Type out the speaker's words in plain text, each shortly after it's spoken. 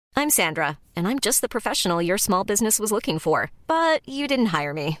I'm Sandra, and I'm just the professional your small business was looking for. But you didn't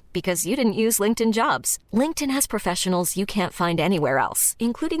hire me because you didn't use LinkedIn Jobs. LinkedIn has professionals you can't find anywhere else,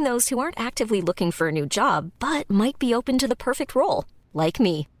 including those who aren't actively looking for a new job, but might be open to the perfect role, like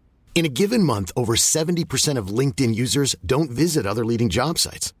me. In a given month, over 70% of LinkedIn users don't visit other leading job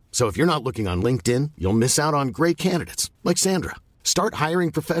sites. So if you're not looking on LinkedIn, you'll miss out on great candidates like Sandra. Start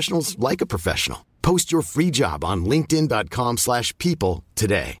hiring professionals like a professional. Post your free job on linkedin.com/people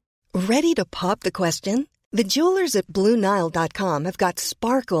today. Ready to pop the question? The jewelers at BlueNile.com have got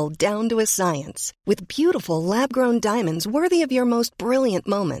sparkle down to a science with beautiful lab-grown diamonds worthy of your most brilliant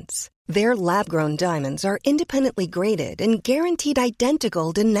moments. Their lab-grown diamonds are independently graded and guaranteed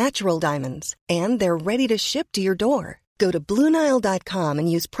identical to natural diamonds, and they're ready to ship to your door. Go to BlueNile.com and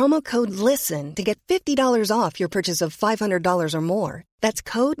use promo code LISTEN to get $50 off your purchase of $500 or more. That's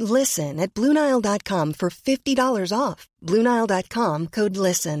code LISTEN at BlueNile.com for $50 off. BlueNile.com, code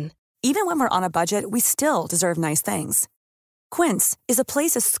LISTEN. Even when we're on a budget, we still deserve nice things. Quince is a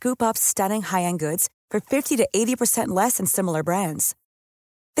place to scoop up stunning high-end goods for 50 to 80% less than similar brands.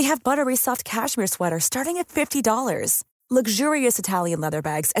 They have buttery soft cashmere sweaters starting at $50, luxurious Italian leather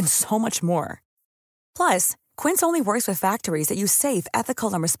bags, and so much more. Plus, Quince only works with factories that use safe,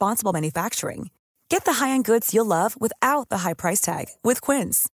 ethical, and responsible manufacturing. Get the high-end goods you'll love without the high price tag with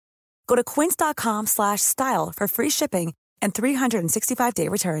Quince. Go to quince.com/style for free shipping and 365-day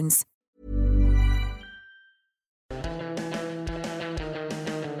returns.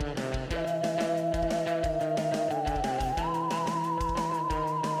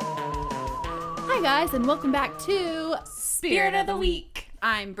 Hi guys, and welcome back to Spirit of the Week.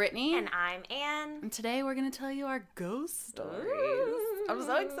 I'm Brittany. And I'm Anne. And today we're going to tell you our ghost stories. I'm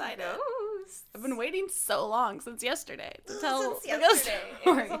so excited. I've been waiting so long, since yesterday, to tell the ghost stories. It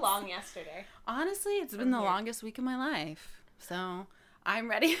was a long yesterday. Honestly, it's been the longest week of my life. So, I'm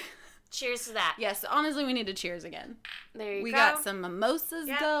ready. Cheers to that. Yes, honestly, we need to cheers again. There you go. We got some mimosas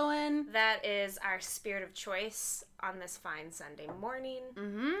going. That is our spirit of choice on this fine Sunday morning,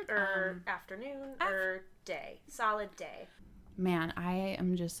 or afternoon, or day. Solid day. Man, I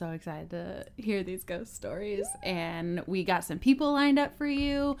am just so excited to hear these ghost stories, and we got some people lined up for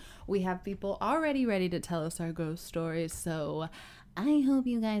you. We have people already ready to tell us our ghost stories, so I hope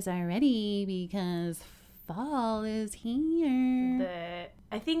you guys are ready because fall is here.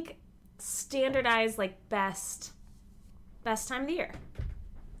 I think standardized, like, best time of the year.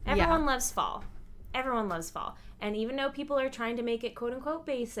 Everyone loves fall. Everyone loves fall. And even though people are trying to make it quote-unquote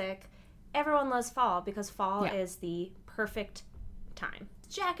basic, everyone loves fall because fall is the perfect time.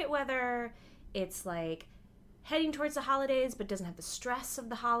 Jacket weather, it's like heading towards the holidays but doesn't have the stress of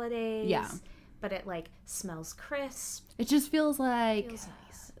the holidays. Yeah. But it, like, smells crisp. It just feels like Feels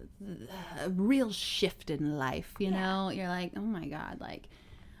nice. a real shift in life, you know? You're like, oh my God, like,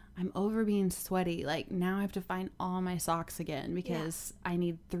 I'm over being sweaty. Like, now I have to find all my socks again because I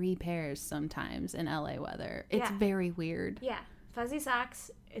need 3 pairs sometimes in LA weather. It's very weird. Yeah. Fuzzy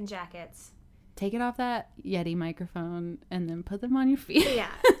socks and jackets. Take it off that Yeti microphone and then put them on your feet.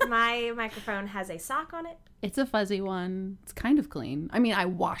 Yeah. My microphone has a sock on it. It's a fuzzy one. It's kind of clean. I mean, I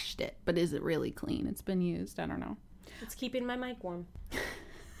washed it, but is it really clean? It's been used. I don't know. It's keeping my mic warm.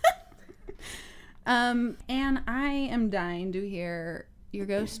 And I am dying to hear your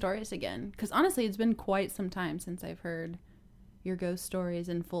ghost stories again. Because honestly, it's been quite some time since I've heard your ghost stories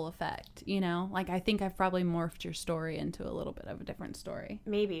in full effect. You know? Like, I think I've probably morphed your story into a little bit of a different story.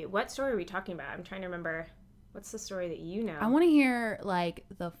 Maybe. What story are we talking about? I'm trying to remember. What's the story that you know? I want to hear, like,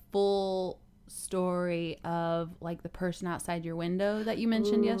 the full story of, like, the person outside your window that you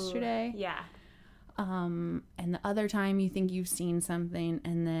mentioned yesterday. Yeah. And the other time you think you've seen something,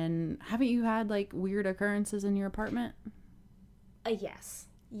 and then haven't you had, like, weird occurrences in your apartment? Yes.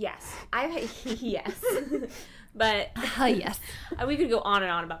 Yes. But Yes. we could go on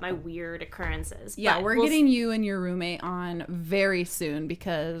and on about my weird occurrences. Yeah, but we're getting you and your roommate on very soon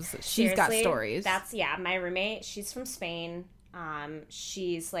because she's got stories. That's my roommate. She's from Spain.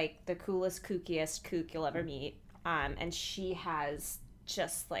 She's like the coolest, kookiest kook you'll ever meet. And she has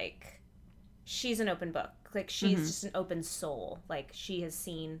just like, she's an open book. Like, she's just an open soul. Like, she has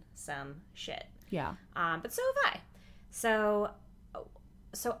seen some shit. Yeah. But so have I.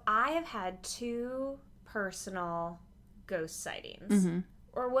 So I have had 2 personal ghost sightings,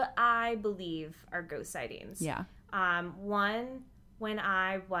 or what I believe are ghost sightings. Yeah. One when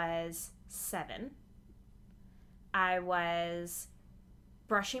I was 7. I was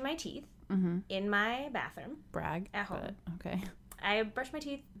brushing my teeth in my bathroom. Brag. At home. Okay. I brushed my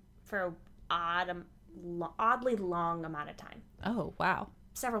teeth for an oddly long amount of time. Oh, wow.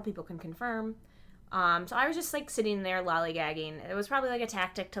 Several people can confirm. So I was just like sitting there lollygagging. It was probably like a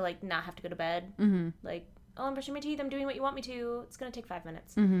tactic to like not have to go to bed. Like, oh, I'm brushing my teeth. I'm doing what you want me to. It's going to take 5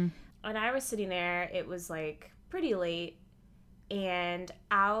 minutes. And I was sitting there. It was like pretty late. And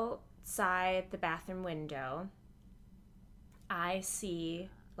outside the bathroom window, I see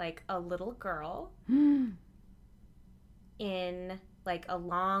like a little girl in like a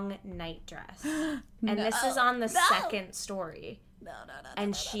long night dress. And this is on the second story.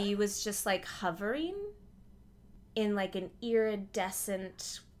 And she was just like hovering in like an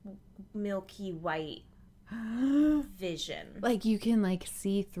iridescent milky white vision. Like you can like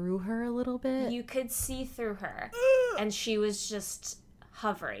see through her a little bit. You could see through her. And she was just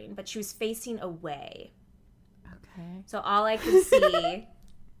hovering, but she was facing away. Okay. So all I could see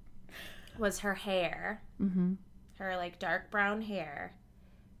was her hair, her like dark brown hair,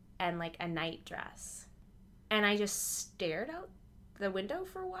 and like a night dress. And I just stared out the window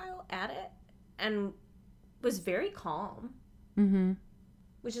for a while at it and was very calm.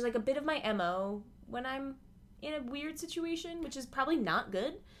 Which is like a bit of my MO when I'm in a weird situation, which is probably not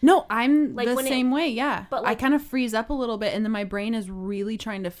good. No, I'm like the same way, yeah. But like, I kind of freeze up a little bit, and then my brain is really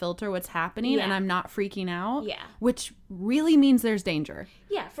trying to filter what's happening, and I'm not freaking out. Yeah. Which really means there's danger.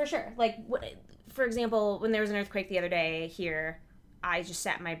 Yeah, for sure. Like, for example, when there was an earthquake the other day here, I just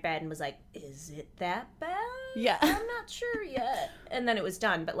sat in my bed and was like, is it that bad? Yeah. I'm not sure yet. And then it was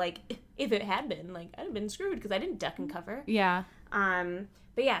done. But, like, if it had been, like, I'd have been screwed because I didn't duck and cover. Yeah.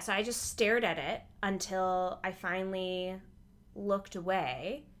 But yeah, so I just stared at it until I finally looked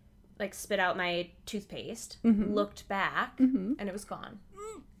away, like spit out my toothpaste, looked back, and it was gone.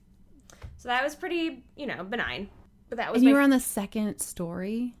 So that was pretty, benign. But that was and you were on the second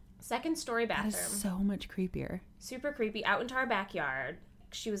story? Second story bathroom. That is so much creepier. Super creepy. Out into our backyard.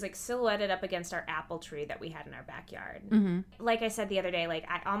 She was like silhouetted up against our apple tree that we had in our backyard. Like I said the other day, like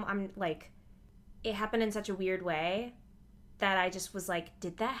I'm like, it happened in such a weird way that I just was like,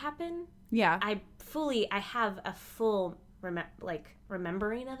 did that happen? Yeah. I have a full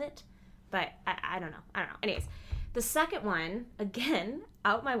remembering of it, but I don't know. Anyways, the second one, again,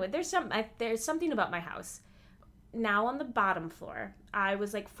 out my window. There's something about my house. Now on the bottom floor, I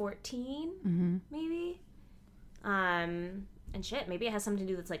was like 14, maybe. And shit, maybe it has something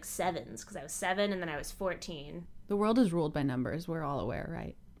to do with like sevens, because I was 7 and then I was 14. The world is ruled by numbers. We're all aware,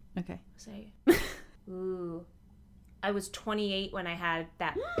 right? Okay. Say, ooh. I was 28 when I had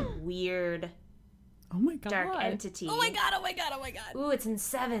that weird dark entity. Oh my god. Ooh, it's in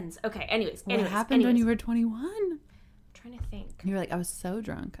sevens. Okay, anyways. What happened when you were 21? I'm trying to think. You were like, I was so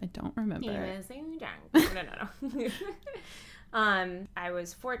drunk. I don't remember. You were so drunk. No. I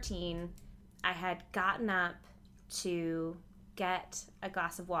was 14. I had gotten up to get a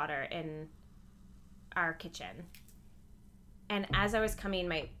glass of water in our kitchen. And as I was coming,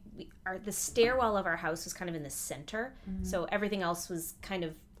 the stairwell of our house was kind of in the center, so everything else was kind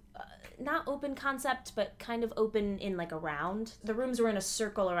of not open concept, but kind of open in like around. The rooms were in a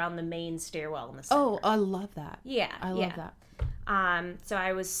circle around the main stairwell in the center. Oh, I love that. Yeah, I love that. So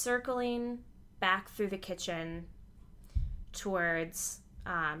I was circling back through the kitchen towards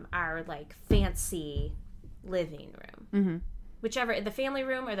our like fancy living room. Whichever, the family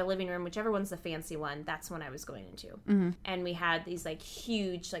room or the living room, whichever one's the fancy one, that's when I was going into. And we had these like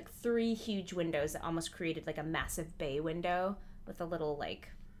huge, like 3 huge windows that almost created like a massive bay window with a little like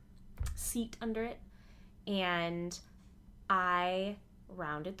seat under it. And I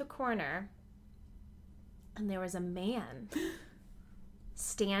rounded the corner and there was a man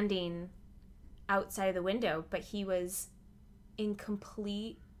standing outside the window, but he was in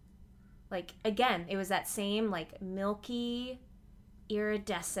complete, like, again, it was that same like milky,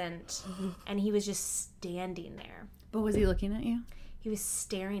 iridescent, and he was just standing there. But was he looking at you? He was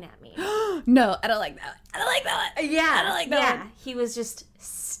staring at me. No, I don't like that. I don't like that. Yeah, I don't like that. Yeah, he was just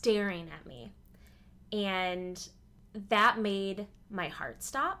staring at me, and that made my heart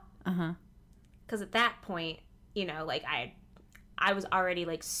stop. Because at that point, like I was already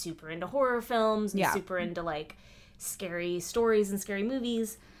like super into horror films and super into like scary stories and scary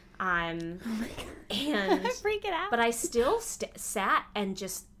movies. And I'm freaking out. But I still sat and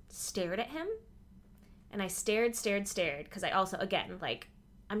just stared at him. And I stared, because I also, again, like,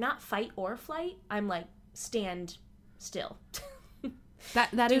 I'm not fight or flight. I'm like, stand still.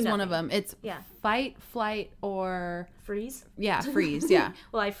 That is one of them. It's fight, flight, or freeze. Yeah, freeze. Yeah.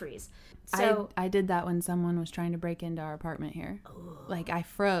 Well, I freeze. So I did that when someone was trying to break into our apartment here. Like, I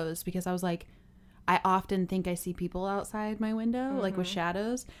froze because I was like, I often think I see people outside my window, like with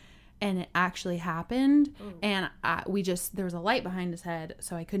shadows. And it actually happened. And there was a light behind his head,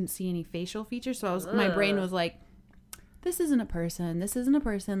 so I couldn't see any facial features. So my brain was like, this isn't a person. This isn't a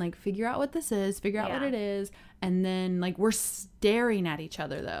person. Like, figure out what this is. Figure out what it is. And then, like, we're staring at each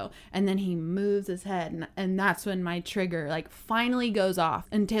other, though. And then he moves his head. And that's when my trigger, like, finally goes off.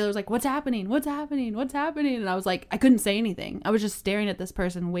 And Taylor's like, what's happening? What's happening? What's happening? And I was like, I couldn't say anything. I was just staring at this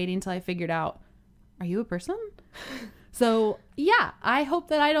person, waiting until I figured out, are you a person? So, yeah, I hope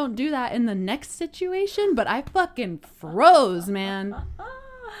that I don't do that in the next situation. But I fucking froze, man.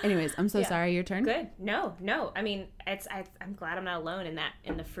 Anyways, I'm so sorry. Your turn. Good. No. I mean, I'm glad I'm not alone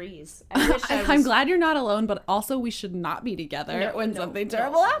in the freeze. I'm glad you're not alone, but also we should not be together when something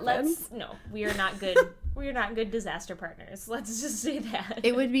terrible happens. We are not good. We are not good disaster partners. Let's just say that.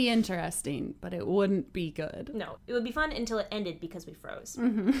 It would be interesting, but it wouldn't be good. No, it would be fun until it ended because we froze.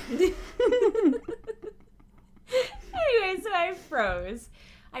 Mm-hmm. Anyway, so I froze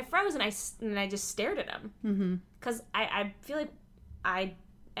and I just stared at him because I feel like I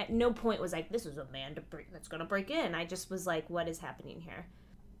at no point was like, this is a man that's gonna break in. I just was like, what is happening here?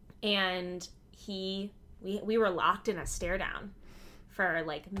 And we were locked in a stare down for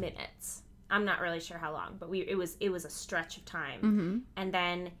like minutes. I'm not really sure how long, but it was a stretch of time. And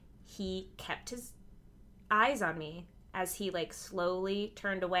then he kept his eyes on me as he like slowly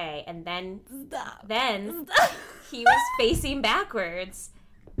turned away, and then he was facing backwards,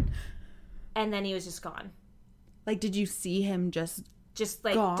 and then he was just gone. Like, did you see him just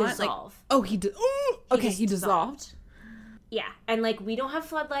like gone? Dissolve? Like, oh, he did. Okay, he dissolved. Yeah, and like we don't have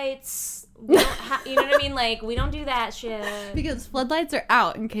floodlights. We don't you know what I mean? Like, we don't do that shit because floodlights are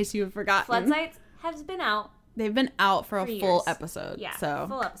out. In case you have forgotten, floodlights have been out. They've been out for a full years. Episode. Yeah, so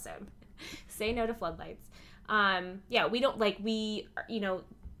full episode. Say no to floodlights. Yeah, we don't like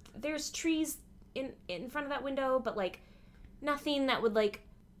there's trees in front of that window, but like nothing that would like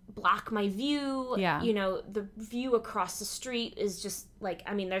block my view. Yeah. You know, the view across the street is just like,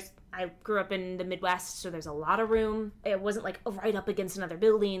 I mean, I grew up in the Midwest, so there's a lot of room. It wasn't like right up against another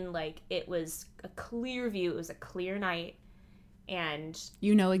building. Like, it was a clear view. It was a clear night. And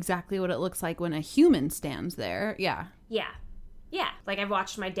you know exactly what it looks like when a human stands there. Yeah. Yeah. Yeah. Like, I've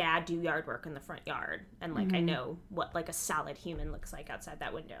watched my dad do yard work in the front yard, and like I know what like a solid human looks like outside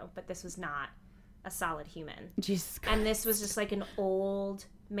that window. But this was not a solid human. Jesus Christ. And this was just like an old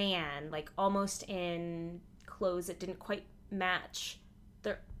man, like almost in clothes that didn't quite match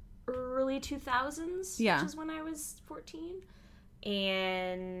the early 2000s, which is when I was 14.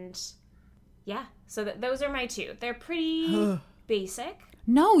 And yeah, so those are my two. They're pretty basic.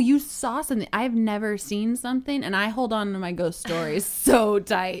 No, you saw something. I've never seen something, and I hold on to my ghost stories so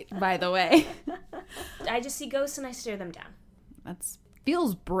tight, by the way. I just see ghosts and I stare them down. That's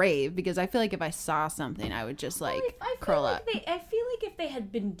feels brave, because I feel like if I saw something, I would just like curl up. I feel like if they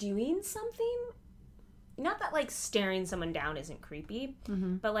had been doing something, not that like staring someone down isn't creepy,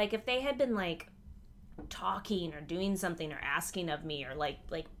 but like if they had been like talking or doing something or asking of me or like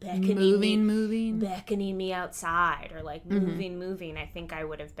beckoning me outside or like moving, I think I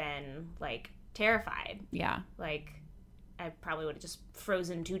would have been like terrified. Yeah. Like I probably would have just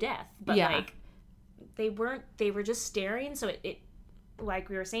frozen to death. But like they were just staring, so it like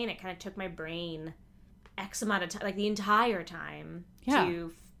we were saying, it kind of took my brain X amount of time, like the entire time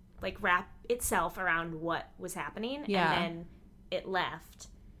to like wrap itself around what was happening. Yeah. And then it left.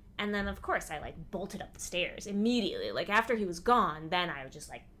 And then, of course, I like bolted up the stairs immediately. Like after he was gone, then I was just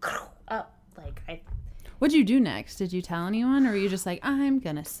like up. Like What'd you do next? Did you tell anyone, or were you just like, I'm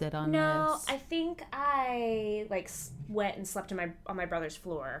gonna sit on this? No, I think I like went and slept on my brother's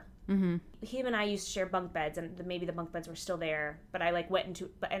floor. Mm-hmm. Him and I used to share bunk beds, and maybe the bunk beds were still there. But I like went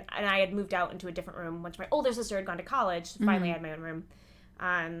into, and I had moved out into a different room once my older sister had gone to college. So finally, I had my own room.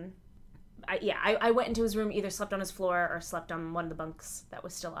 I went into his room, either slept on his floor or slept on one of the bunks that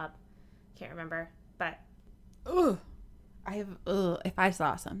was still up. Can't remember, but if I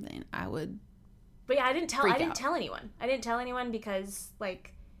saw something, I would. But yeah, I didn't tell anyone. I didn't tell anyone because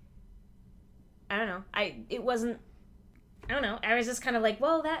like I don't know. I was just kind of like,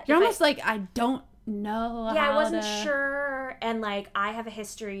 well, that you're almost like, I don't know. Yeah, I wasn't sure, and like I have a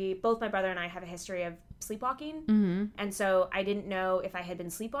history. Both my brother and I have a history of sleepwalking, and so I didn't know if I had been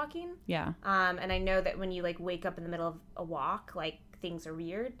sleepwalking. Yeah. And I know that when you like wake up in the middle of a walk, like things are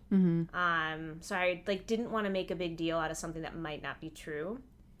weird. So I like didn't want to make a big deal out of something that might not be true.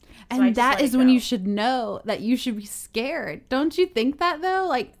 And that is when you should know that you should be scared. Don't you think that though?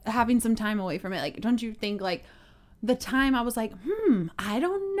 Like having some time away from it. Like, don't you think like the time I was like, I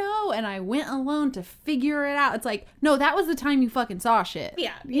don't know. And I went alone to figure it out. It's like, no, that was the time you fucking saw shit.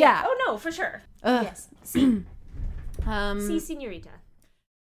 Yeah. Oh no, for sure. Yes. See, señorita.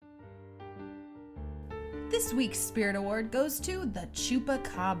 This week's Spirit Award goes to the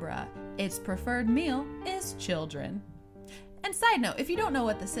Chupacabra. Its preferred meal is children. And side note, if you don't know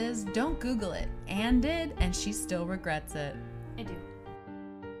what this is, don't Google it. Anne did, and she still regrets it. I do.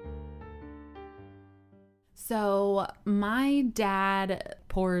 So my dad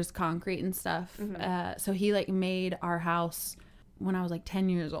pours concrete and stuff. So he like made our house when I was like 10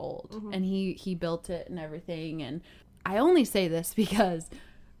 years old, and he built it and everything. And I only say this because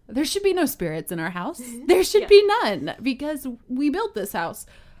there should be no spirits in our house. There should be none, because we built this house,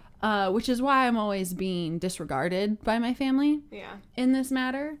 which is why I'm always being disregarded by my family in this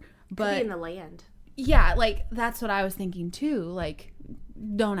matter. But could be in the land. Yeah, like that's what I was thinking too. Like,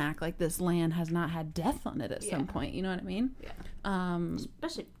 don't act like this land has not had death on it at some point. You know what I mean? Yeah.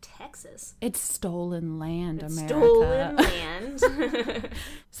 Especially Texas. It's stolen land, It's America. stolen land.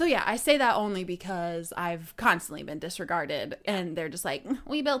 So yeah, I say that only because I've constantly been disregarded, and they're just like,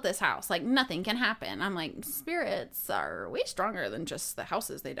 we built this house, like nothing can happen. I'm like, spirits are way stronger than just the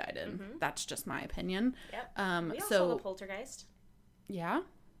houses they died in. That's just my opinion. Yep. We also So saw the Poltergeist. yeah.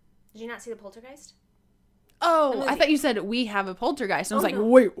 Did you not see the Poltergeist? Oh, I thought you said we have a poltergeist. I was like,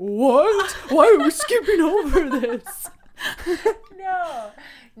 wait, what? Why are we skipping over this?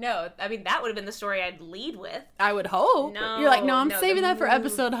 No. I mean, that would have been the story I'd lead with. I would hope. No, You're like, no, I'm no, saving the that for movie.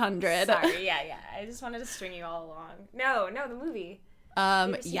 episode 100. Sorry, yeah. I just wanted to string you all along. No, the movie.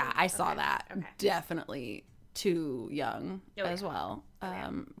 Yeah, I saw that. Okay. Definitely too young as well.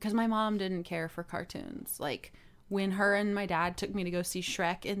 Because my mom didn't care for cartoons. Like, when her and my dad took me to go see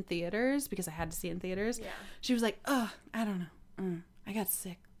Shrek in theaters, because I had to see it in theaters, she was like, oh, I don't know. I got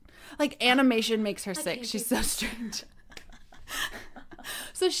sick. Like, animation makes her sick. She's so strange.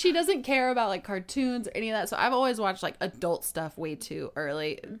 So she doesn't care about, like, cartoons or any of that. So I've always watched, like, adult stuff way too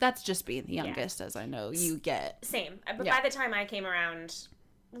early. That's just being the youngest, as I know you get. Same. But by the time I came around,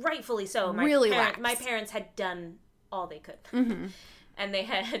 rightfully so, my parents had done all they could. And they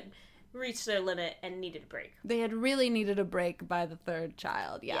had reached their limit and needed a break. They had really needed a break by the third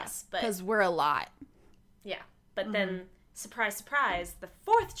child, yes. Because we're a lot. Yeah. But then, surprise, surprise, the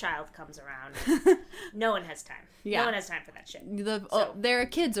fourth child comes around. No one has time. Yeah. No one has time for that shit. Their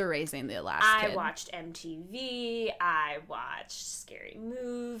kids are raising the last kid. I watched MTV. I watched scary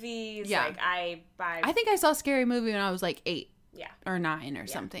movies. Yeah. Like, I think I saw Scary Movie when I was like 8. Yeah. Or 9 or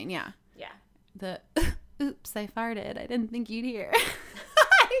something. Yeah. Yeah. Oops, I farted. I didn't think you'd hear.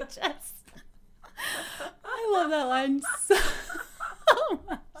 I love that line so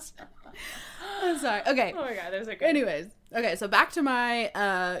much. I'm sorry. Okay. Oh my god, those are good. Anyways, okay, so back to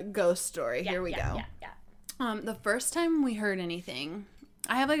my ghost story. Here we go. Yeah. The first time we heard anything,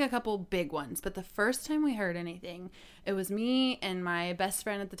 I have like a couple big ones, but the first time we heard anything, it was me and my best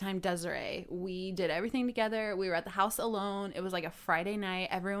friend at the time, Desiree. We did everything together. We were at the house alone. It was like a Friday night.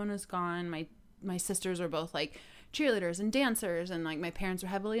 Everyone was gone. My sisters were both like cheerleaders and dancers, and like my parents were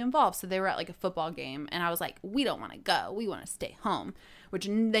heavily involved, so they were at like a football game, and I was like, we don't want to go, we want to stay home, which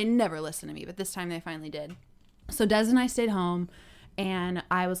they never listened to me, but this time they finally did. So Des and I stayed home, and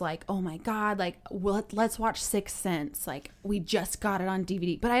I was like, oh my god, like, let's watch Sixth Sense, like, we just got it on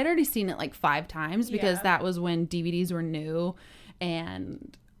DVD, but I had already seen it like 5 times because that was when DVDs were new,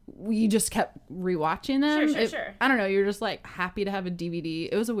 and we just kept rewatching them. Sure. I don't know, you're just like happy to have a DVD.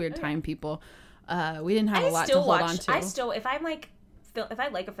 It was a weird time, people. We didn't have a lot to hold on to. If I'm like, if I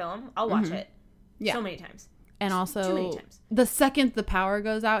like a film, I'll watch it. Yeah. So many times. And also, too many times. The second the power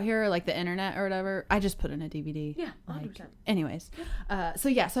goes out here, like the internet or whatever, I just put in a DVD. Yeah, 100%. Like, anyways,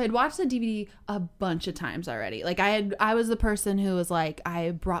 so I'd watched the DVD a bunch of times already. Like I was the person who was like,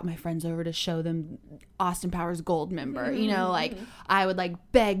 I brought my friends over to show them Austin Powers Goldmember. You know, like I would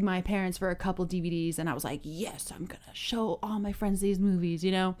like beg my parents for a couple DVDs, and I was like, yes, I'm gonna show all my friends these movies.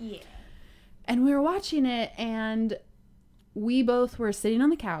 You know. Yeah. And we were watching it, and we both were sitting on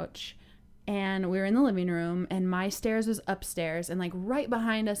the couch, and we were in the living room, and my stairs was upstairs, and like right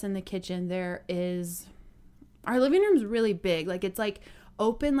behind us in the kitchen, there is, our living room's really big. Like it's like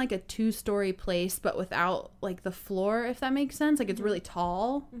open, like a 2-story place, but without like the floor, if that makes sense. Like it's really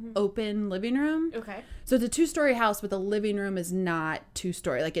tall, open living room. Okay. So it's a 2-story house, but the living room is not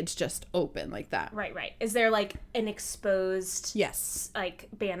 2-story. Like it's just open like that. Right. Is there like an exposed like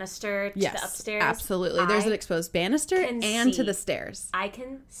banister to the upstairs? Absolutely. There's an exposed banister and to the stairs. I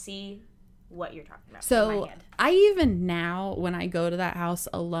can see what you're talking about. So in my head. I even now, when I go to that house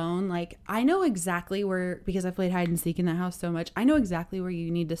alone, like I know exactly where, because I played hide and seek in that house so much, I know exactly where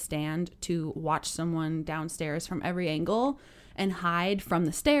you need to stand to watch someone downstairs from every angle and hide from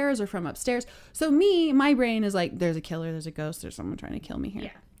the stairs or from upstairs. So my brain is like, there's a killer, there's a ghost, there's someone trying to kill me here.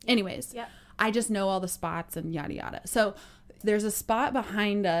 Yeah. Anyways, I just know all the spots and yada yada. So there's a spot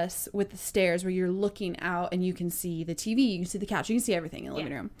behind us with the stairs where you're looking out and you can see the TV, you can see the couch, you can see everything in the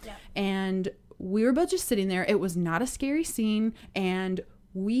living room. Yeah. And we were both just sitting there. It was not a scary scene. And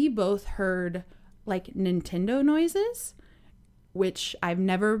we both heard like Nintendo noises, which I've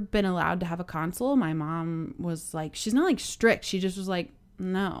never been allowed to have a console. My mom was like, she's not like strict. She just was like,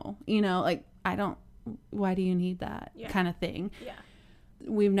 no, you know, like, why do you need that kind of thing? Yeah.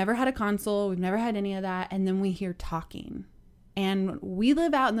 We've never had a console. We've never had any of that. And then we hear talking. And we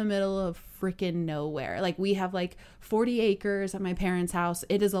live out in the middle of freaking nowhere. Like, we have like 40 acres at my parents' house.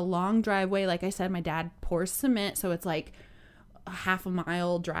 It is a long driveway. Like I said, my dad pours cement. So it's like a half a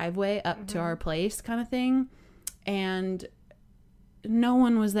mile driveway up to our place kind of thing. And no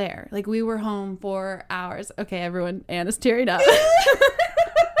one was there. Like, we were home for hours. Okay, everyone, Anna's tearing up.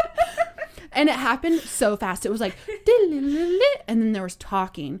 And it happened so fast. It was like, and then there was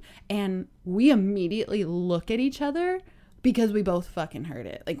talking. And we immediately look at each other because we both fucking heard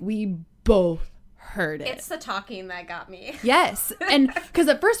it. Like, we both heard it. It's the talking that got me. Yes. And because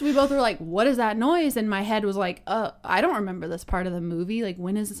at first we both were like, what is that noise? And my head was like, I don't remember this part of the movie. Like,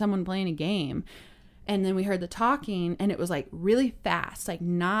 when is someone playing a game? And then we heard the talking, and it was like really fast, like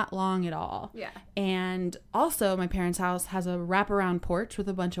not long at all. Yeah. And also, my parents' house has a wraparound porch with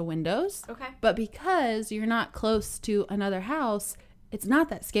a bunch of windows. Okay. But because you're not close to another house, it's not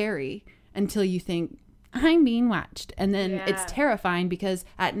that scary until you think, I'm being watched. And then it's terrifying because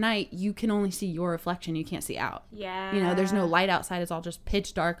at night you can only see your reflection. You can't see out. Yeah. You know, there's no light outside. It's all just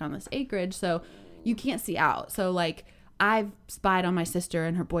pitch dark on this acreage. So you can't see out. So like, I've spied on my sister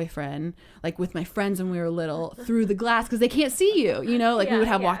and her boyfriend, like with my friends when we were little, through the glass because they can't see you, you know? Like, we would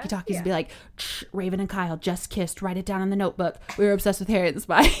have walkie-talkies and be like, Raven and Kyle just kissed. Write it down in the notebook. We were obsessed with Harriet the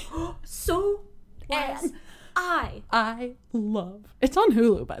Spy. So was I love. It's on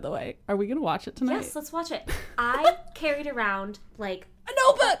Hulu, by the way. Are we going to watch it tonight? Yes, let's watch it. I carried around like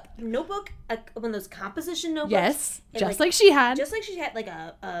a notebook, one of those composition notebooks. Yes, just like she had. Just like she had, like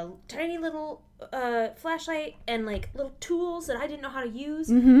a tiny little flashlight and like little tools that I didn't know how to use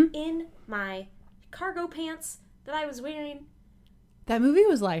in my cargo pants that I was wearing. That movie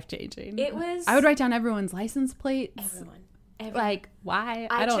was life-changing. It was. I would write down everyone's license plates. Everyone. Like, why?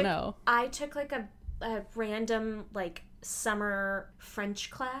 I don't know. I took like a random like summer French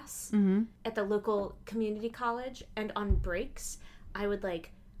class at the local community college, and on breaks I would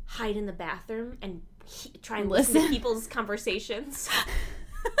like hide in the bathroom and try and listen to people's conversations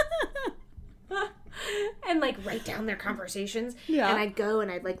and like write down their conversations. And I'd go and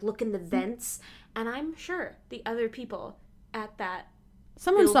I'd like look in the vents, and I'm sure the other people at that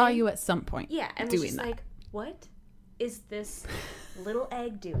someone saw you at some point and doing was just that. like, what is this little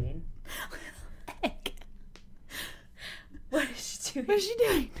egg doing? Egg. What is she doing? What is she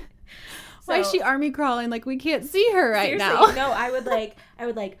doing? Why is she army crawling? Like, we can't see her right now. No, I would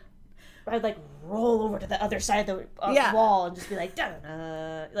roll over to the other side of the wall and just be like,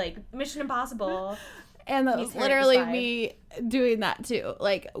 da-da-da, like Mission Impossible. And that was literally me doing that too.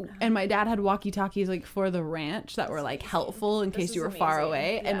 Like, and my dad had walkie-talkies like for the ranch that were like helpful in case you were far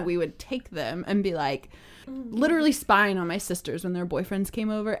away, and we would take them and be like literally spying on my sisters when their boyfriends came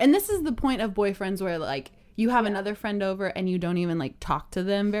over. And this is the point of boyfriends where like you have another friend over and you don't even like talk to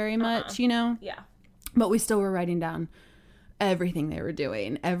them very much, you know? Yeah. But we still were writing down everything they were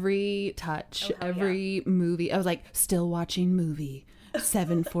doing, every touch, every movie. I was like, still watching movie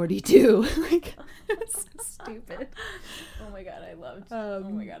 742. Like, it's so stupid. Oh my god, I loved. Oh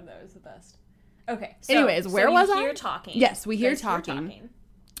my god, that was the best. Okay. So, anyways, where was I? We hear talking. Yes, we hear talking.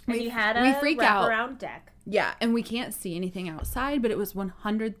 And you had a wraparound deck. Yeah, and we can't see anything outside, but it was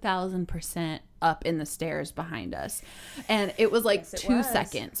 100,000% up in the stairs behind us. And it was like 2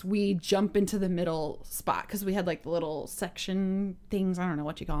 seconds. We jump into the middle spot because we had like the little section things. I don't know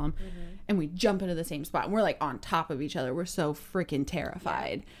what you call them. And we jump into the same spot. And we're like on top of each other. We're so freaking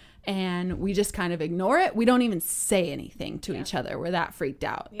terrified. And we just kind of ignore it. We don't even say anything to each other. We're that freaked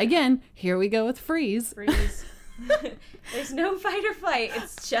out. Again, here we go with freeze. There's no fight or flight.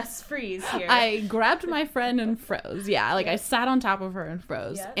 It's just freeze here. I grabbed my friend and froze. Yeah, like I sat on top of her and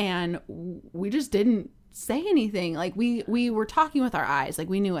froze. And we just didn't say anything. Like we were talking with our eyes. Like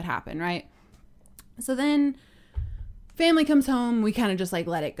we knew what happened, right? So then family comes home. We kind of just like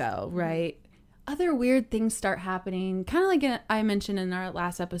let it go, right? Other weird things start happening. Kind of like I mentioned in our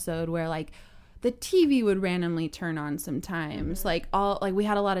last episode where like the TV would randomly turn on sometimes. Like we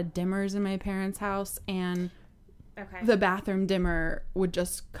had a lot of dimmers in my parents' house, and the bathroom dimmer would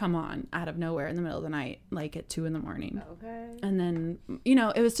just come on out of nowhere in the middle of the night, like at 2 a.m. Okay. And then, you know,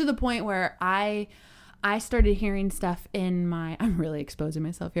 it was to the point where I started hearing stuff in my, I'm really exposing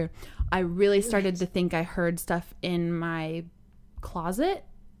myself here. I really started to think I heard stuff in my closet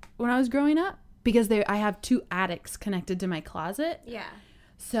when I was growing up, because I have 2 attics connected to my closet. Yeah.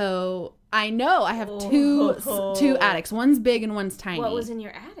 So I know. I have two attics. One's big and one's tiny. What was in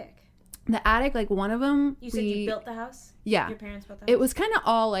your attic? The attic, like one of them. You said you built the house? Yeah. Your parents built the house? It was kind of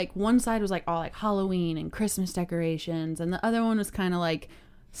all like, one side was like all like Halloween and Christmas decorations, and the other one was kind of like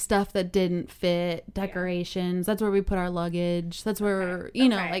stuff that didn't fit, decorations. That's where we put our luggage. That's where, you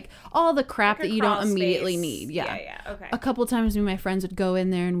know, like all the crap like that you don't immediately space. need. Yeah. Okay. A couple times me and my friends would go in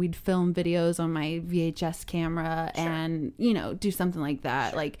there and we'd film videos on my VHS camera and, you know, do something like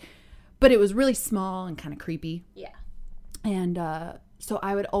that. Like, but it was really small and kind of creepy. Yeah. And so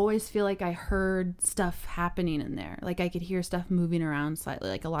I would always feel like I heard stuff happening in there. Like I could hear stuff moving around slightly,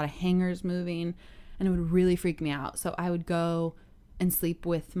 like a lot of hangers moving, and it would really freak me out. So I would go and sleep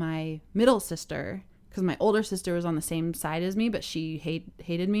with my middle sister, because my older sister was on the same side as me, but she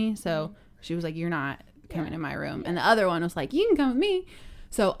hated me. So she was like, you're not coming in my room. And the other one was like, you can come with me.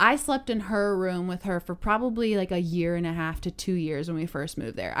 So I slept in her room with her for probably like 1.5 to 2 years when we first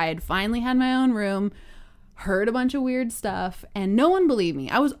moved there. I had finally had my own room, heard a bunch of weird stuff, and no one believed me.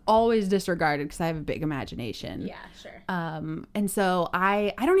 I was always disregarded because I have a big imagination. Yeah, sure. And so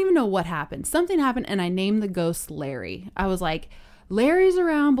I don't even know what happened. Something happened, and I named the ghost Larry. I was like, Larry's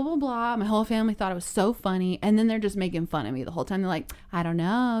around, blah, blah, blah. My whole family thought it was so funny. And then they're just making fun of me the whole time. They're like, I don't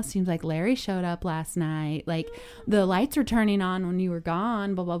know. Seems like Larry showed up last night. Like, the lights were turning on when you were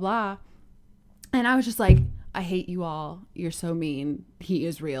gone, blah, blah, blah. And I was just like, I hate you all. You're so mean. He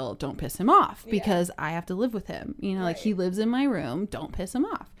is real. Don't piss him off, because I have to live with him. You know, like, he lives in my room. Don't piss him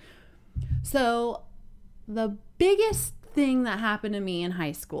off. So the biggest thing that happened to me in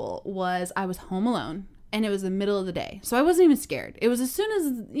high school was I was home alone. And it was the middle of the day. So I wasn't even scared. It was as soon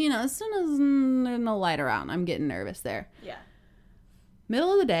as there's no light around, I'm getting nervous there. Yeah.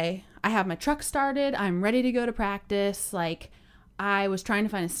 Middle of the day, I have my truck started. I'm ready to go to practice. Like, I was trying to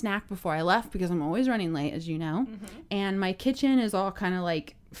find a snack before I left because I'm always running late, as you know. Mm-hmm. And my kitchen is all kind of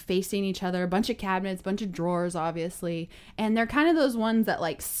like facing each other. A bunch of cabinets, a bunch of drawers, obviously. And they're kind of those ones that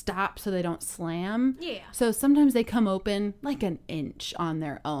like stop so they don't slam. Yeah. So sometimes they come open like an inch on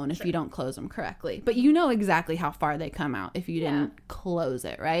their own if you don't close them correctly. But you know exactly how far they come out if you didn't close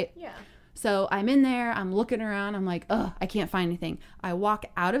it, right? Yeah. So I'm in there, I'm looking around, I'm like, ugh, I can't find anything. I walk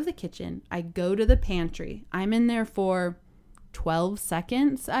out of the kitchen, I go to the pantry. I'm in there for 12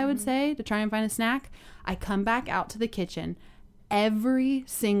 seconds, I would say, to try and find a snack. I come back out to the kitchen. Every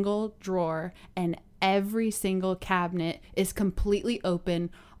single drawer and every single cabinet is completely open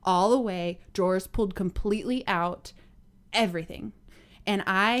all the way, drawers pulled completely out, everything. And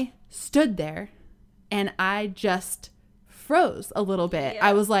I stood there and I just froze a little bit. Yeah.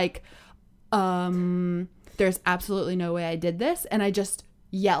 I was like, there's absolutely no way I did this. And I just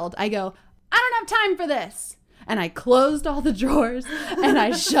yelled. I go, I don't have time for this. And I closed all the drawers and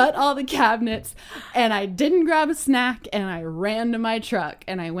I shut all the cabinets and I didn't grab a snack and I ran to my truck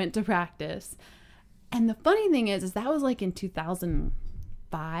and I went to practice. And the funny thing is that was like in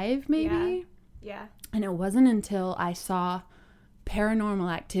 2005 maybe. Yeah. And it wasn't until I saw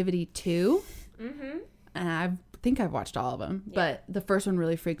Paranormal Activity 2. Mm-hmm. And I think I've watched all of them, but the first one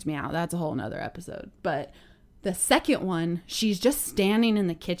really freaked me out. That's a whole nother episode. But the second one, she's just standing in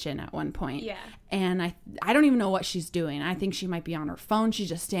the kitchen at one point. Yeah. And I don't even know what she's doing. I think she might be on her phone. She's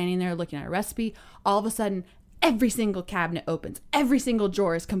just standing there looking at a recipe. All of a sudden, every single cabinet opens. Every single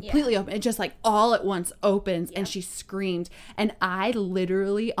drawer is completely open. It just like all at once opens and she screamed. And I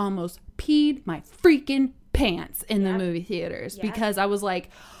literally almost peed my freaking pants in the movie theaters because I was like,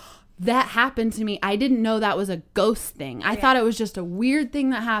 that happened to me. I didn't know that was a ghost thing. I thought it was just a weird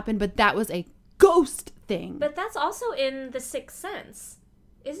thing that happened, but that was a ghost thing. But that's also in The Sixth Sense.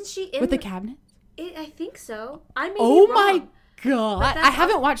 Isn't she in with the cabinet? I think so. I may Oh be wrong. my god! I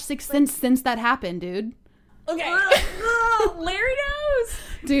haven't watched Sixth Sense since that happened, dude. Okay. Larry knows.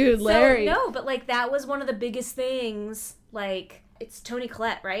 Dude, Larry. So, no, but like that was one of the biggest things. Like, it's Toni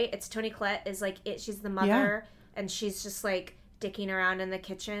Collette, right? It's Toni Collette is like it. She's the mother, and she's just like dicking around in the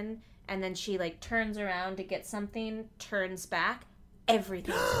kitchen, and then she like turns around to get something, turns back,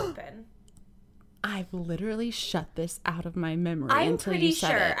 everything's open. I've literally shut this out of my memory I'm until pretty you said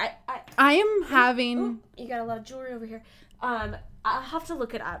sure. it. I am having... you got a lot of jewelry over here. I'll have to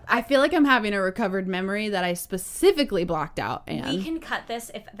look it up. I feel like I'm having a recovered memory that I specifically blocked out. And we can cut this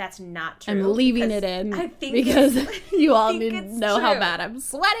if that's not true. I'm leaving it in because you all need to know how bad I'm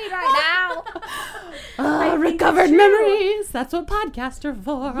sweating right now. Recovered memories. That's what podcasts are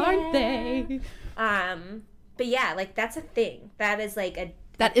for, aren't they? But yeah, like that's a thing. That is like a...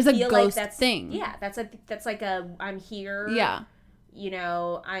 That is a ghost thing. Yeah, that's like a I'm here. Yeah. You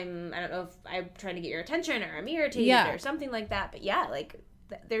know, I don't know if I'm trying to get your attention or I'm irritated or something like that. But yeah, like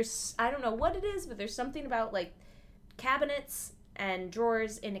there's, I don't know what it is, but there's something about like cabinets and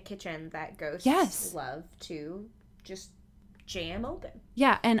drawers in a kitchen that ghosts love to just jam open.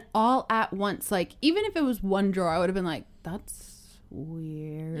 Yeah, and all at once. Like, even if it was one drawer, I would have been like, that's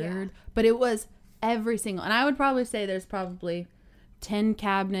weird. Yeah. But it was every single, and I would probably say there's probably 10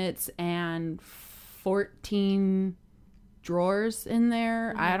 cabinets and 14 drawers in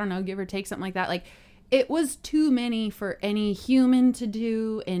there. I don't know, give or take, something like that. Like, it was too many for any human to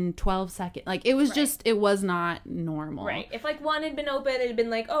do in 12 seconds. Like, it was just, it was not normal. Right. If, like, one had been open, it had been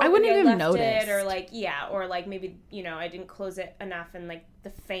like, oh, I wouldn't have noticed it, or, like, yeah, or, like, maybe, you know, I didn't close it enough and, like, the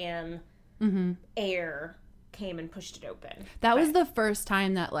fan air came and pushed it open. That was the first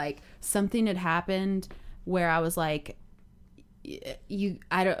time that, like, something had happened where I was like,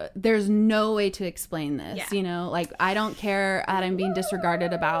 there's no way to explain this, you know, like, I don't care that I'm being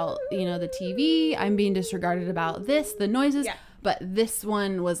disregarded about, you know, the TV, I'm being disregarded about this, the noises, but this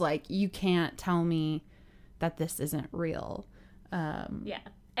one was like, you can't tell me that this isn't real. And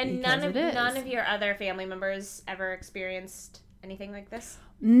none of your other family members ever experienced anything like this?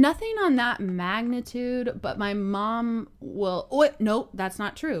 Nothing on that magnitude, but my mom will. Oh, nope, that's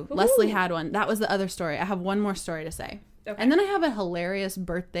not true. Ooh. Leslie had one. That was the other story. I have one more story to say. Okay. And then I have a hilarious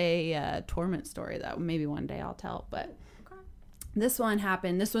birthday torment story that maybe one day I'll tell. But this one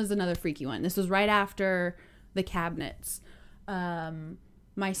happened. This was another freaky one. This was right after the cabinets.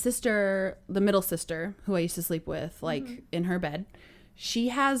 My sister, the middle sister, who I used to sleep with, like in her bed, she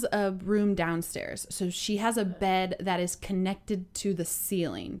has a room downstairs. So she has a bed that is connected to the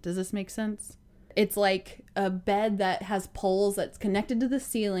ceiling. Does this make sense? It's like a bed that has poles that's connected to the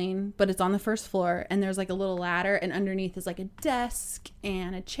ceiling, but it's on the first floor, and there's like a little ladder, and underneath is like a desk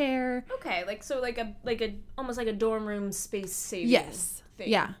and a chair. Okay, like a almost like a dorm room space saving. Yes. Thing.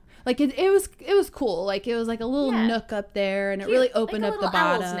 Yeah. Like it was cool. Like it was like a little nook up there, and it really opened like up the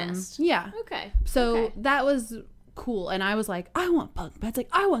bottom. Owl's nest. Yeah. Okay. So that was cool, and I was like, I want bunk beds. Like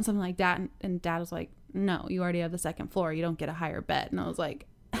I want something like that, and Dad was like, no, you already have the second floor. You don't get a higher bed. And I was like,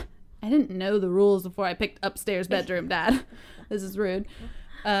 I didn't know the rules before I picked upstairs bedroom, Dad. This is rude.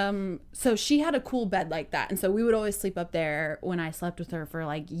 So she had a cool bed like that. And so we would always sleep up there. When I slept with her for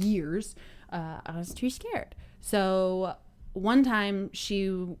like years, I was too scared. So one time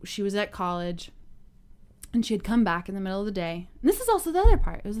she was at college, and she had come back in the middle of the day. And this is also the other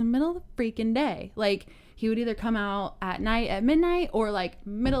part. It was the middle of the freaking day. Like, he would either come out at night at midnight or like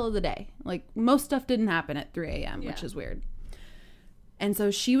middle of the day. Like, most stuff didn't happen at 3 a.m., which is weird. And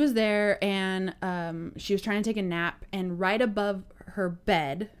so she was there, and she was trying to take a nap, and right above her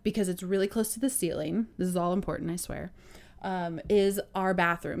bed, because it's really close to the ceiling, this is all important, I swear, is our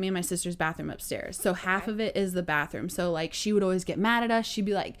bathroom, me and my sister's bathroom upstairs. So half of it is the bathroom. So like, she would always get mad at us. She'd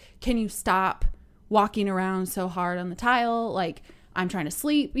be like, can you stop walking around so hard on the tile? Like, I'm trying to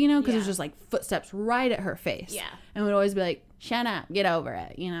sleep, you know, because there's just like footsteps right at her face. Yeah. And we'd always be like, shut up, get over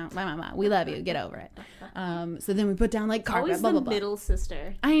it, you know, blah, blah, blah. We love you, get over it. So then we put down like carpet, always blah, the blah, blah. middle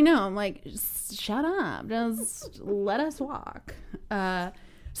sister. I know. I'm like, shut up, just let us walk.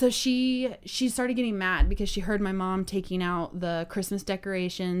 So she started getting mad because she heard my mom taking out the Christmas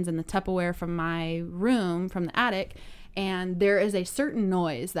decorations and the Tupperware from my room, from the attic. And there is a certain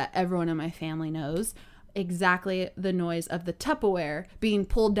noise that everyone in my family knows. Exactly the noise of the Tupperware being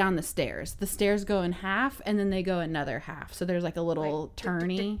pulled down the stairs. The stairs go in half, and then they go another half. So there's like a little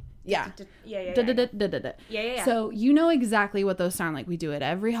turny. Yeah. So you know exactly what those sound like. We do it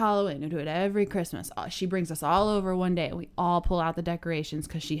every Halloween. We do it every Christmas. She brings us all over one day, and we all pull out the decorations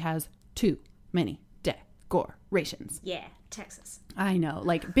because she has too many decorations. Yeah, Texas. I know.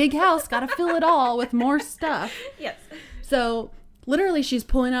 Like, big house, gotta fill it all with more stuff. Yes. So literally, she's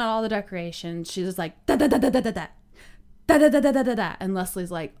pulling out all the decorations. She's just like, da da da da da da da. Da da da da da da da. And Leslie's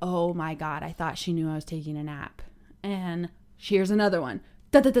like, oh my God, I thought she knew I was taking a nap. And here's another one.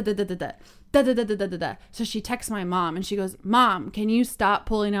 Da da da da da da da. Da da da da da da da. So she texts my mom, and she goes, Mom, can you stop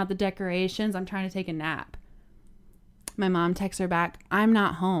pulling out the decorations? I'm trying to take a nap. My mom texts her back, I'm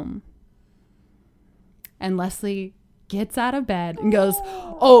not home. And Leslie gets out of bed and goes,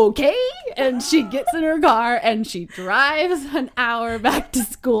 okay. And she gets in her car, and she drives an hour back to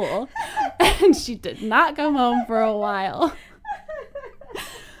school. And she did not come home for a while.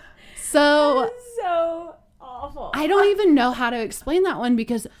 So awful. I don't even know how to explain that one,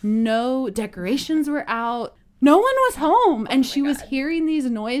 because no decorations were out. No one was home, and she was hearing these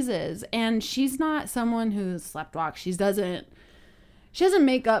noises. And she's not someone who sleptwalks. She doesn't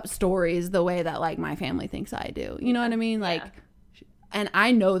make up stories the way that like my family thinks I do. You know what I mean? Like, and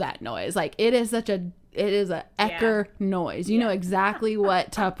I know that noise. Like, it is a Ecker noise. You know exactly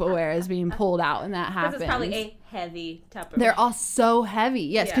what Tupperware is being pulled out, and that happens. It's probably a heavy Tupperware. They're all so heavy.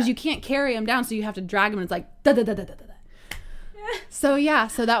 Yes, because you can't carry them down, so you have to drag them, and it's like da da da da da da. So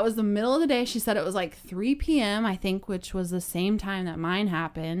that was the middle of the day. She said it was like 3 p.m., I think, which was the same time that mine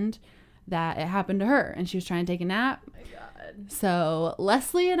happened, that it happened to her. And she was trying to take a nap. Oh, my God. So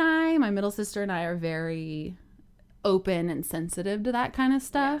Leslie and I, my middle sister and I, are very open and sensitive to that kind of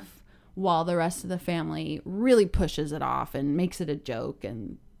stuff, while the rest of the family really pushes it off and makes it a joke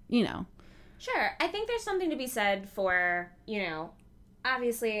and, you know. Sure. I think there's something to be said for, you know,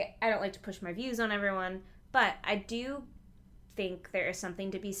 obviously I don't like to push my views on everyone, but I do think there is something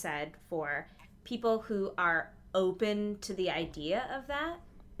to be said for people who are open to the idea of that.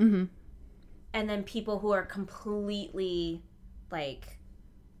 Mm-hmm. And then people who are completely, like,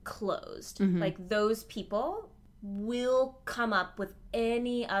 closed. Mm-hmm. Like, those people will come up with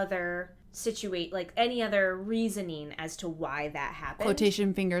any other any other reasoning as to why that happened.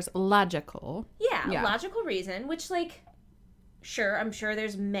 Quotation fingers, logical. Yeah, logical reason, which, like, sure, I'm sure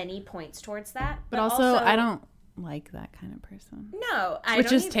there's many points towar's that. But also I don't like that kind of person. No,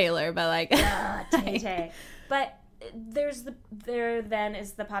 which is Taylor, but like Tay. But there then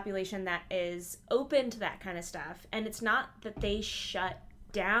is the population that is open to that kind of stuff, and it's not that they shut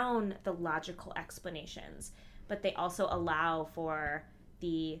down the logical explanations, but they also allow for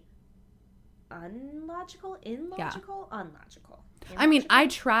the unlogical. I mean, I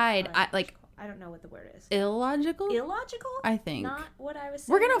tried. I don't know what the word is. Illogical? I think. Not what I was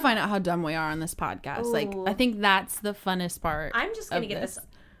saying. We're going to find out how dumb we are on this podcast. Ooh. Like, I think that's the funnest part. I'm just going to get this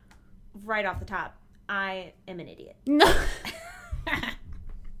right off the top. I am an idiot. No.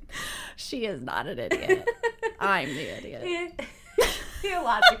 She is not an idiot. I'm the idiot.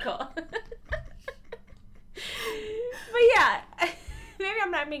 Illogical. But yeah, maybe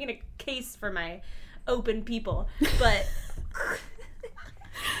I'm not making a case for my open people, but...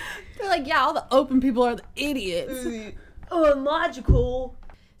 They're like, yeah, all the open people are the idiots. Illogical.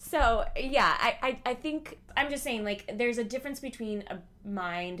 So, yeah, I think, I'm just saying, like, there's a difference between a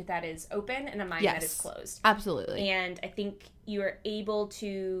mind that is open and a mind that is closed. Absolutely. And I think you are able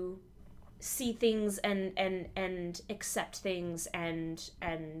to see things and accept things and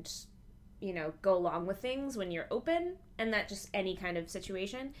you know, go along with things when you're open, and that just any kind of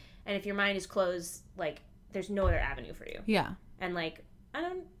situation. And if your mind is closed, like, there's no other avenue for you. Yeah. And, like, I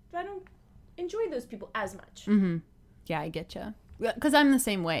don't enjoy those people as much. Mm-hmm. Yeah, I get you. Because I'm the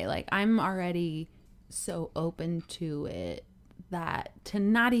same way. Like, I'm already so open to it that to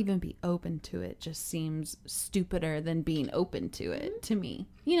not even be open to it just seems stupider than being open to it to me.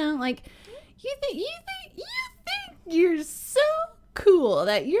 You know, like, you think you're so cool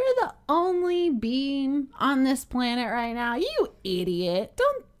that you're the only being on this planet right now. You idiot.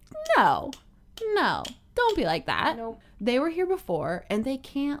 Don't be like that. Nope. They were here before and they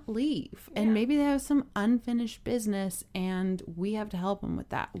can't leave. Yeah. And maybe they have some unfinished business and we have to help them with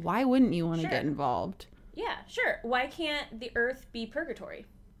that. Why wouldn't you want to get involved? Yeah, sure. Why can't the earth be purgatory?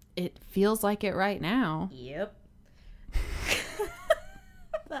 It feels like it right now. Yep.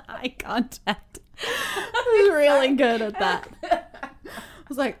 The eye contact. I was really good at that. I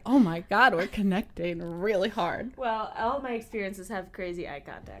was like, oh my God, we're connecting really hard. Well, all my experiences have crazy eye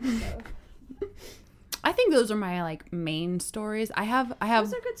contact, so... I think those are my, like, main stories. I have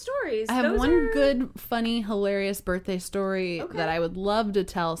those are good stories. I have one good, funny, hilarious birthday story that I would love to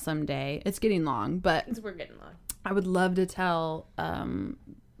tell someday. It's getting long, but we're getting long. I would love to tell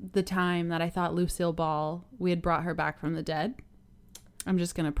the time that I thought Lucille Ball, we had brought her back from the dead. I'm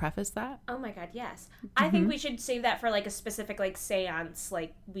just going to preface that. Oh my God, yes. I think we should save that for, like, a specific, like, seance,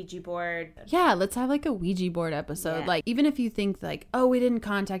 like, Ouija board. Yeah, let's have, like, a Ouija board episode. Yeah. Like, even if you think, like, oh, we didn't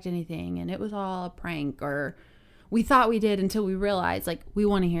contact anything and it was all a prank, or we thought we did until we realized, like, we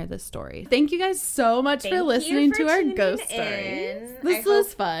want to hear this story. Thank you guys so much for listening to our ghost stories. This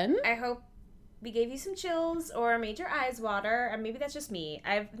was fun. I hope we gave you some chills or made your eyes water. Or maybe that's just me.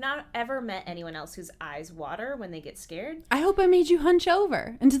 I've not ever met anyone else whose eyes water when they get scared. I hope I made you hunch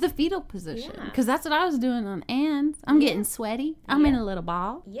over into the fetal position. Because that's what I was doing on Anne's. I'm getting sweaty. I'm in a little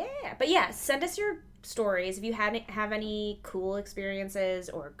ball. Yeah. But yeah, send us your stories. If you have any cool experiences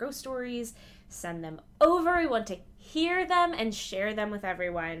or ghost stories, send them over. We want to hear them and share them with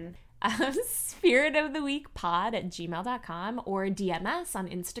everyone. spiritoftheweekpod@gmail.com or DM us on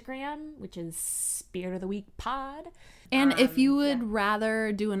Instagram, which is spiritoftheweekpod. And if you would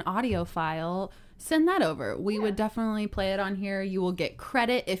rather do an audio file, send that over. We would definitely play it on here. You will get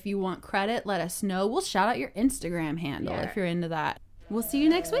credit. If you want credit, let us know. We'll shout out your Instagram handle if you're into that. We'll see you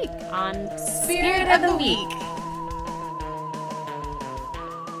next week on Spirit of the Week.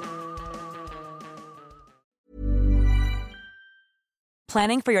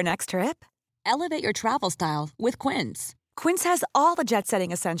 Planning for your next trip? Elevate your travel style with Quince. Quince has all the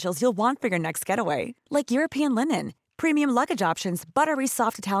jet-setting essentials you'll want for your next getaway, like European linen, premium luggage options, buttery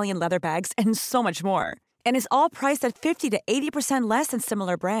soft Italian leather bags, and so much more. And is all priced at 50 to 80% less than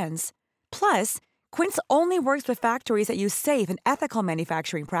similar brands. Plus, Quince only works with factories that use safe and ethical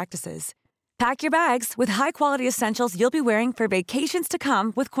manufacturing practices. Pack your bags with high-quality essentials you'll be wearing for vacations to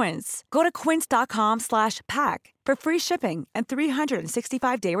come with Quince. Go to quince.com/pack for free shipping and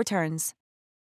 365-day returns.